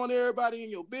 You don't want everybody in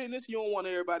your business. You don't want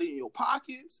everybody in your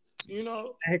pockets.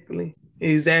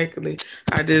 Exactly.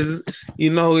 I just,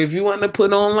 if you want to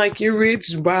put on like you're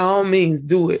rich, by all means,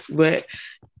 do it. But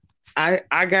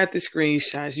I got the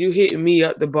screenshots. You hitting me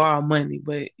up to borrow money,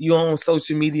 but you on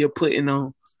social media putting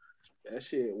on. That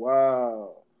shit,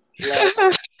 wow.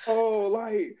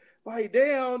 Like,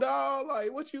 damn, dog.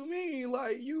 Like, what you mean?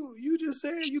 Like, you just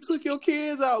said you took your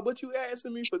kids out, but you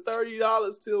asking me for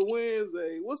 $30 till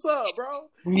Wednesday. What's up, bro?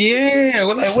 Yeah.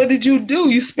 Like, what did you do?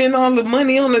 You spend all the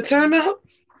money on the turn up?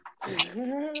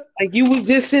 Like, you was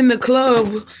just in the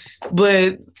club,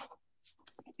 but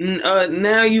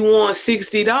now you want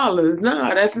 $60.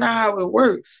 Nah, that's not how it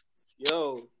works.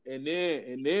 Yo, and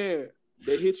then they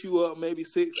hit you up maybe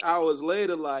 6 hours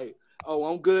later, like,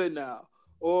 oh, I'm good now.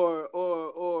 Or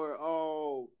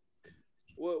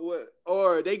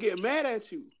they get mad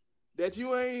at you that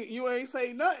you ain't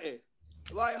say nothing.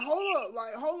 Like,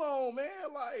 hold on, man.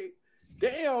 Like,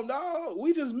 damn, dog,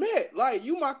 we just met. Like,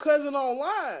 you my cousin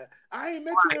online. I ain't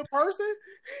met you in person.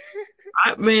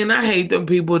 I hate them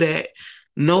people that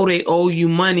know they owe you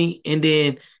money and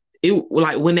then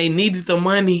when they needed the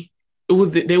money,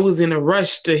 they was in a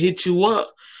rush to hit you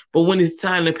up. But when it's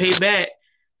time to pay back,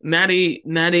 now they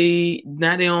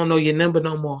don't know your number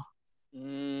no more.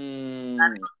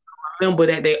 Remember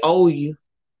that they owe you.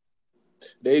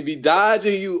 They be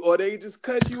dodging you or they just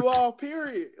cut you off,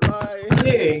 period. Like,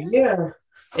 yeah.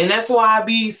 And that's why I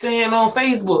be saying on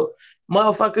Facebook,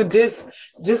 Motherfucker,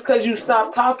 just cause you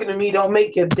stop talking to me don't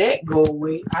make your debt go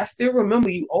away. I still remember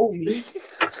you owe me.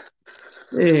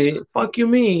 Yeah, fuck you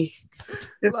mean.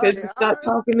 Just cause Like, you stop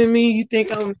talking to me, you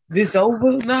think I'm this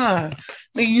over? Nah.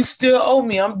 Nigga, you still owe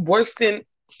me. I'm worse than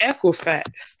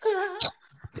Equifax.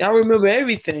 Y'all remember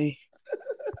everything.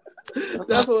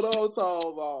 that's what I'm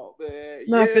talking about, man. I'm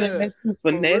not finna Yeah, let you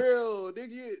for finesse. real,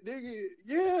 nigga.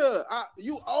 Yeah,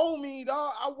 you owe me,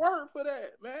 dog. I work for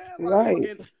that, man. Like, Right.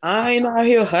 and I ain't out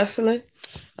here hustling.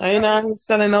 I ain't that out here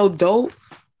selling no dope.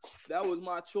 that was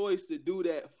my choice to do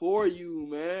that for you,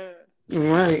 man.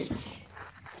 Right.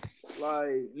 Like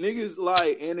niggas,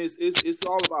 like, and it's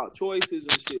all about choices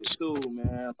and shit too,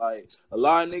 man. Like a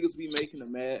lot of niggas be making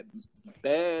the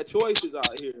bad choices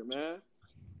out here, man.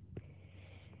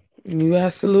 You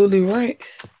absolutely right.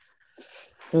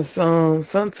 'Cause,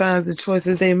 sometimes the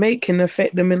choices they make can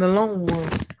affect them in the long run,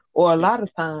 or a lot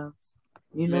of times,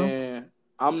 you know. Man,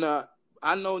 I'm not.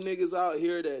 I know niggas out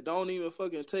here that don't even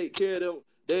fucking take care of them.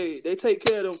 They take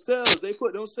care of themselves. They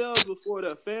put themselves before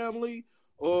their family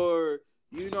or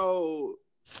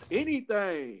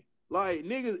anything. Like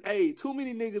niggas, hey, too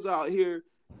many niggas out here.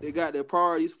 They got their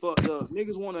priorities fucked up.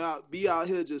 Niggas want to be out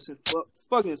here just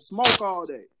fucking smoke all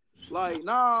day. Like,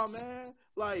 nah, man.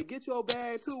 Like, get your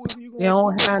bag too if you They gonna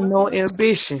don't smoke, have no man.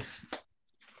 ambition.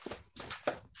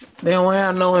 They don't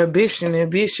have no ambition.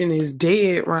 Ambition is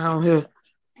dead around here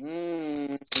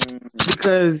Mm.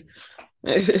 because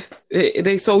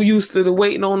they so used to the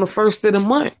waiting on the first of the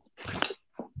month.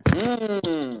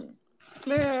 Mm.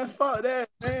 Man, fuck that,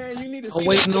 man. You need to I'm see that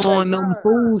waiting shit like on them God.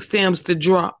 food stamps to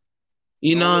drop.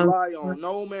 You Don't know, rely on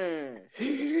no man.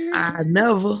 I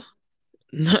never,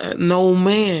 no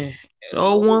man, no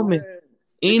No woman, man.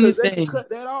 Because they could anything. cut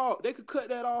that off. They could cut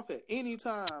that off at any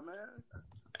time, man.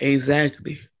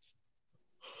 Exactly.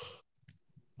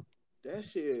 That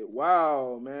shit,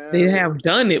 wow, They man. have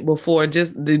done it before.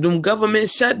 Just them government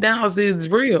shutdowns is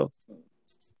real.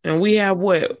 And we have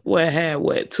what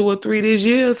 2 or 3 this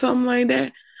year or something like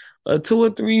that, or 2 or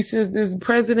 3 since this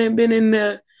president been in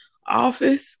the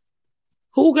office.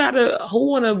 Who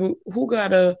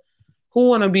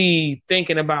wanna be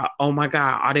thinking about? Oh my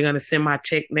God, are they gonna send my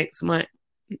check next month?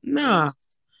 Mm. Nah.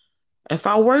 If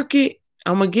I work it,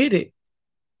 I'm gonna get it.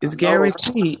 I It's know.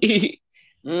 guaranteed.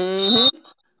 Mm-hmm.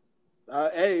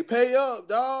 Hey, pay up,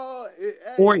 dog.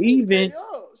 or Hey, pay even,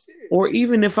 up. Shit. or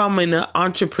even if I'm in an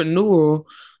entrepreneurial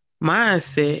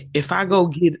mindset, if I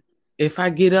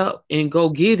get up and go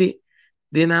get it,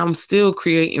 then I'm still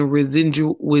creating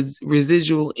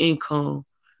residual income.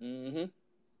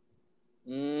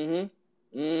 Mm-hmm.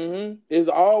 Mm-hmm. Mm-hmm.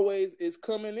 It's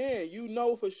coming in. You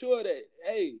know for sure that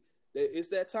that it's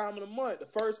that time of the month. The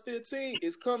first 15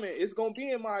 is coming. It's gonna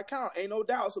be in my account. Ain't no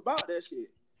doubts about that shit.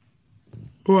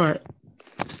 Right.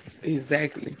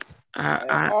 Exactly. At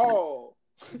I all.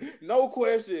 No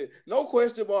question. No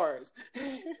question marks.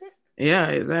 Yeah,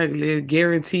 exactly. It's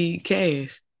guaranteed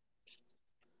cash.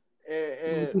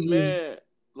 and man,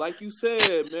 like you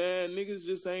said, man, niggas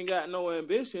just ain't got no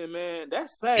ambition, man.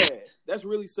 That's sad. That's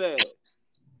really sad.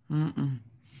 Mm-mm.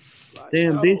 Like,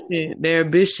 yo. Their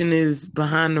ambition is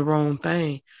behind the wrong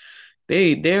thing.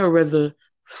 They'll rather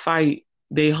fight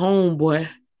their homeboy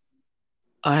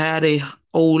or have a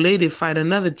old lady fight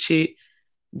another chick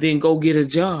than go get a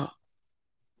job.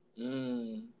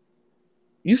 Mm.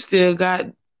 You still got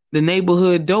the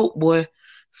neighborhood dope boy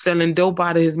selling dope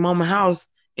out of his mama house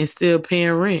and still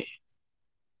paying rent.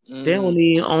 They Mm. don't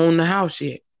even own the house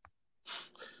yet.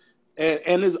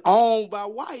 And it's owned by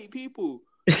white people.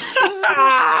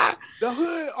 The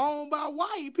hood owned by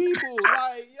white people.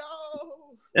 Like,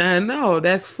 yo. I know,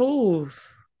 that's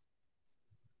fools.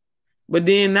 But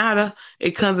then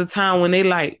it comes a time when they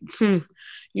like,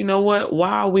 you know what? Why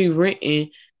are we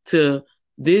renting to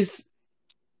this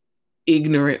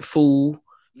ignorant fool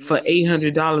for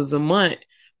Mm-hmm. $800 a month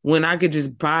when I could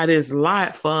just buy this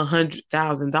lot for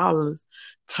 $100,000,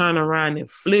 turn around and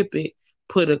flip it,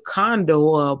 put a condo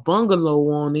or a bungalow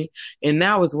on it, and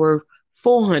now it's worth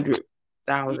 $400,000.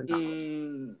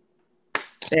 Mm-hmm.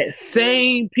 That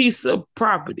same piece of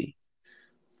property.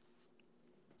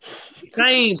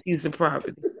 Same piece of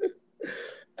property.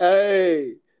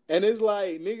 Hey, and it's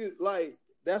like niggas like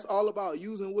that's all about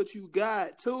using what you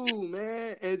got too,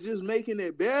 man, and just making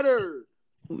it better.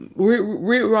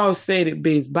 Rick Ross said it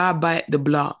best, buy back the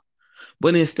block.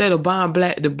 But instead of buying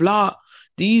black the block,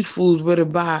 these fools better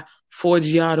buy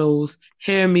Forgiatos,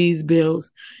 Hermes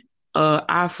belts,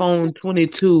 iPhone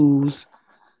 22s,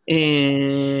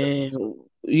 and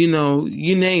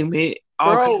you name it,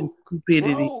 all kinds of Broke,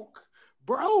 stupidity. broke,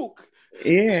 broke.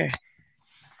 Yeah,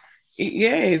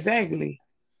 yeah, exactly.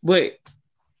 But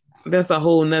That's a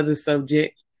whole nother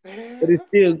subject. But it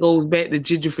still goes back to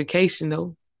gentrification,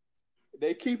 though.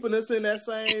 They keeping us in that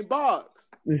same box.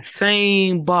 The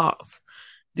same box.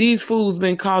 These fools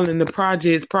been calling the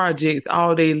projects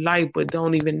all their life, but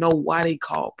don't even know why they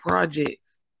call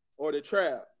projects. Or the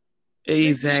trap.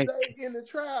 Exactly. Niggas stay in the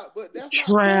trap, but that's not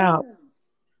Trap. cool.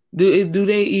 Do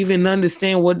they even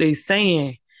understand what they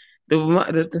saying?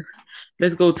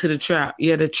 Let's go to the trap.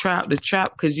 Yeah, the trap,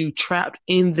 because you trapped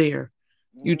in there.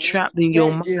 You trapped in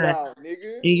your mind, get out,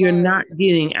 nigga. And you're not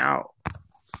getting out.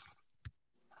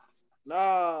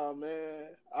 Nah, man.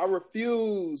 I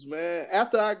refuse, man.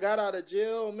 After I got out of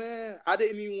jail, man, I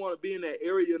didn't even want to be in that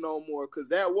area no more because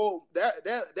that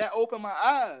opened my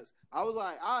eyes. I was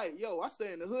like, all right, yo, I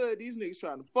stay in the hood. These niggas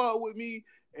trying to fuck with me.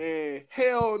 And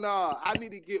hell nah, I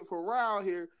need to get from around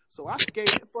here. So I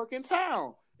skated fucking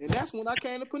town. And that's when I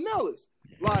came to Pinellas.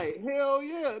 Like, hell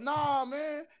yeah. Nah,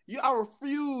 man. I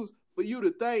refuse for you to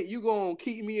think you gonna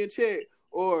keep me in check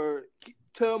or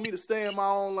tell me to stay in my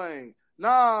own lane.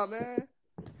 Nah, man.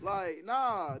 Like,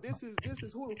 nah, this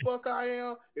is who the fuck I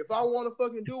am. If I want to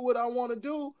fucking do what I want to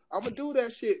do, I'm going to do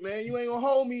that shit, man. You ain't going to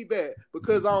hold me back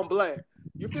because I'm black.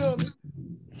 You feel me?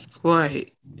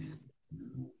 Right.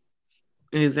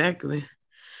 Exactly.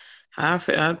 I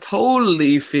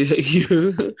totally feel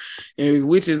you. And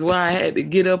which is why I had to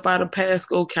get up out of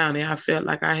Pasco County. I felt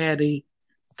like I had a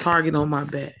target on my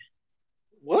back.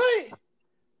 What?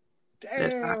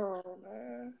 Damn,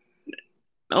 man.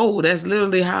 No, that's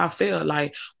literally how I felt.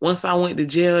 Like, once I went to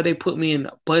jail, they put me in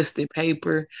a busted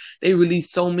paper. They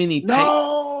released so many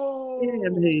No!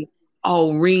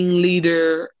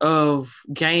 Ringleader of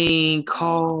gang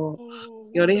call.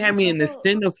 They had me in the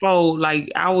centerfold.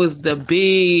 Like, I was the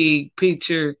big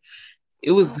picture.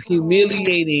 It was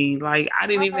humiliating. Like, I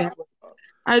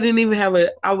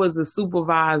was a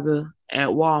supervisor at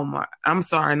Walmart. I'm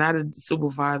sorry, not a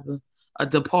supervisor, a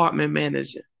department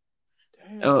manager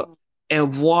at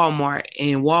Walmart.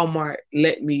 And Walmart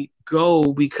let me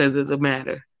go because of the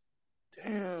matter.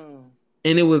 Damn.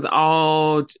 And it was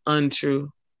all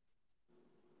untrue.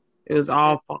 It was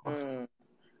all false.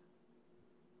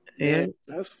 Man,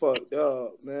 that's fucked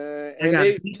up, man. And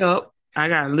I got beat up. I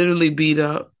got literally beat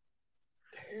up.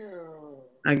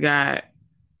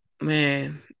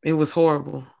 Damn. It was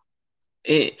horrible.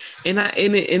 In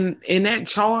that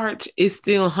charge, it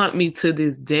still haunt me to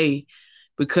this day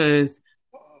because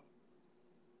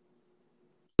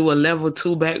to a level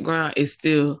 2 background, it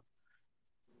still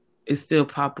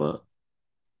pop up.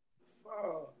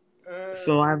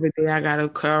 So every day I gotta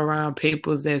carry around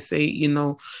papers that say,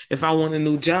 if I want a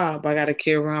new job, I gotta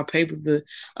carry around papers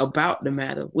about the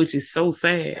matter, which is so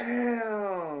sad.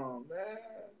 Damn, man.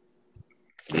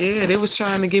 Yeah, they was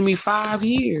trying to give me 5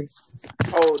 years.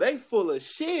 Oh, they full of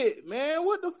shit, man.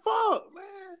 What the fuck,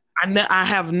 man? I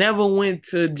have never went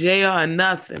to jail or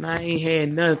nothing. I ain't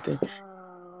had nothing.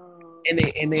 And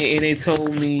they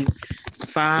told me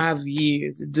 5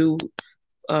 years, dude.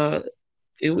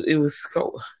 It was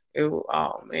so.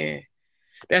 Oh man,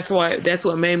 that's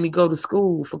what made me go to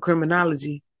school for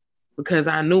criminology, because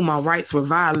I knew my rights were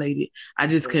violated. I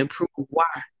just couldn't prove why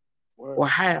or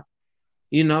how.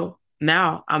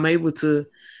 Now I'm able to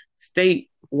state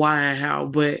why and how,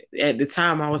 but at the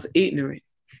time I was ignorant.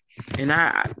 And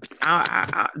I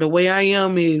the way I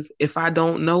am is, if I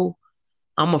don't know,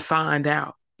 I'm gonna find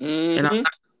out. Mm-hmm. And I'm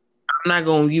not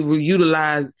gonna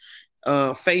utilize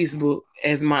Facebook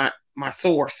as my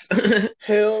source.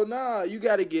 Hell nah. You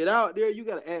got to get out there. You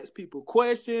got to ask people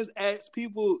questions. Ask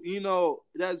people,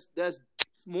 that's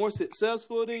more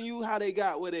successful than you, how they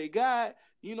got what they got.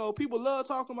 People love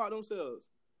talking about themselves.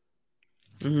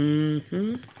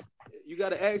 Mm-hmm. You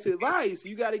got to ask advice.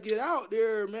 You got to get out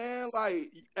there, man.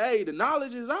 Like, hey, the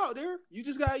knowledge is out there. You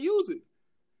just got to use it.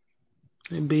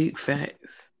 Big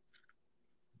facts.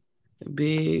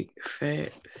 Big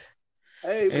facts.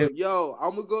 Hey, but yo,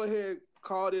 I'm going to go ahead and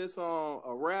call this a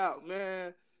wrap,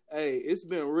 man. Hey, it's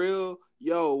been real.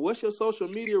 Yo, what's your social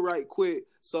media right quick,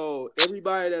 so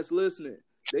everybody that's listening,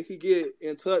 they could get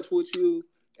in touch with you,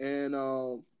 and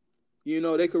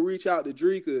they could reach out to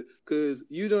Dreka, because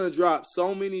you done dropped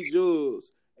so many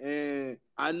jewels, and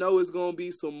I know it's gonna be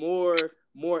some more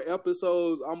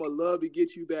episodes. I'm gonna love to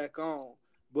get you back on.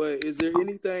 But is there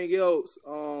anything else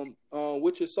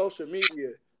with your social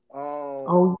media?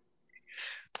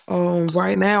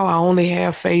 Right now I only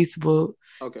have Facebook.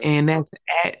 Okay. And that's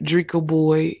at Dreka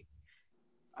Boy.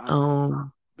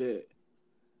 Bet.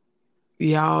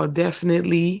 Y'all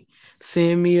definitely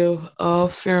send me a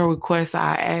friend request.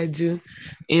 I'll add you.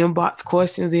 Inbox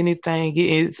questions, anything,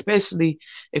 especially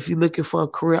if you're looking for a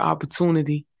career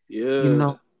opportunity.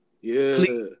 Yeah.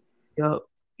 Please,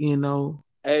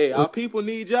 Hey, our people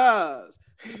need jobs.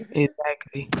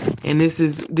 Exactly. And this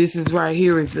is right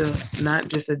here is not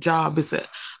just a job, it's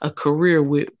a career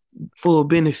with full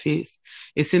benefits.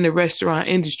 It's in the restaurant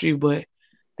industry, but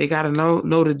they gotta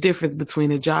know the difference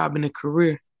between a job and a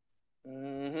career.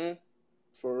 Mm-hmm.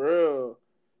 For real.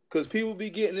 Cause people be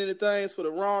getting into things for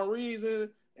the wrong reason,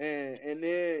 and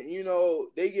then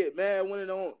they get mad when it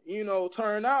don't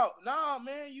turn out. Nah,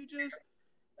 man, you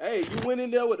went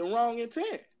in there with the wrong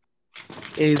intent.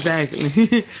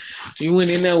 Exactly. You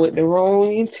went in there with the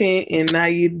wrong intent and now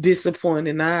you're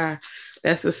disappointed. Nah,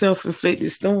 that's a self-inflicted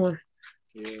storm.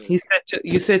 Yeah.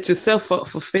 You set yourself up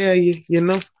for failure, you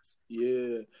know?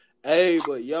 Yeah. Hey,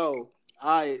 but all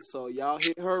right, so y'all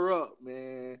hit her up,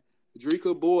 man.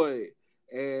 Drika Boyd.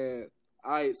 And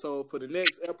all right, so for the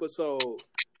next episode,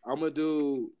 I'm gonna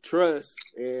do trust,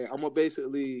 and I'm gonna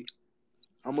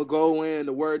go in.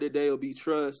 The word today will be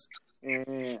trust,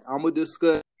 and I'm gonna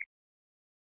discuss.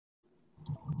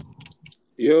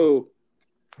 Yo.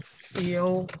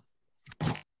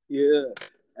 Yeah.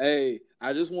 Hey,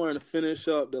 I just wanted to finish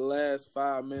up the last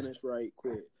 5 minutes right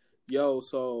quick.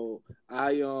 So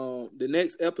the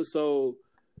next episode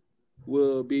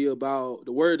will be about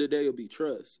the word today will be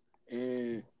trust.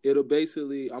 And it'll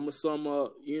basically I'm gonna sum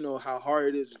up, how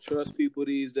hard it is to trust people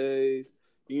these days.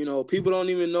 People don't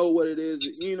even know what it is.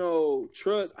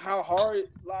 Trust how hard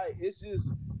it's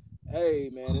just hey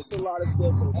man, it's a lot of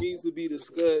stuff that needs to be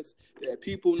discussed that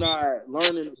people not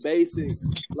learning the basics.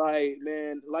 Like,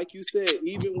 man, like you said,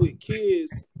 even with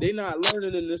kids, they not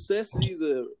learning the necessities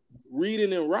of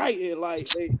reading and writing.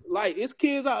 It's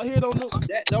kids out here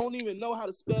don't even know how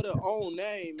to spell their own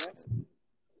name, man.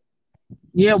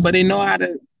 Yeah, but they know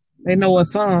a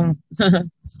song.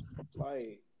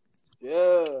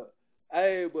 Yeah.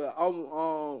 Hey, but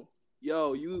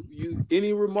you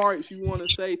any remarks you want to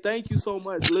say? Thank you so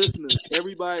much, listeners.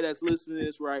 Everybody that's listening to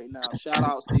this right now, shout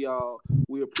outs to y'all.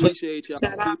 We appreciate y'all.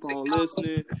 Keep on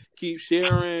listening. Keep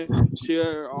sharing.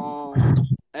 Share.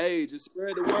 Hey, just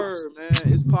spread the word, man.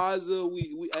 It's positive.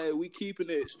 We keeping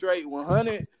it straight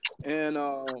 100. And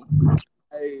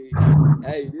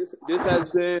this has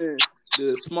been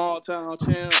the Small Town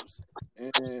Champs,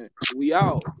 and we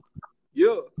out.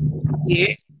 Yeah.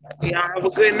 Yeah. Y'all have a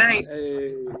good night.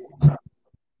 Hey,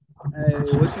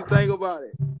 what you think about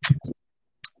it?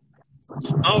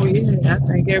 Oh yeah, I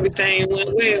think everything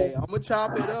went well. Hey, I'm gonna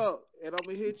chop it up and I'm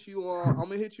gonna hit you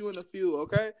in a few,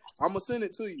 okay? I'm gonna send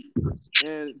it to you.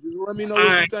 And just let me know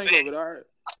what you think of it, all right?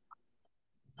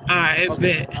 All right,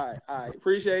 okay. All right.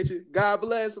 Appreciate you. God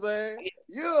bless, man.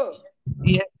 Yeah.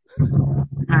 Yeah. All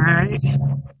right.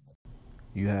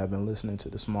 You have been listening to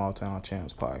the Small Town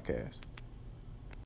Champs podcast.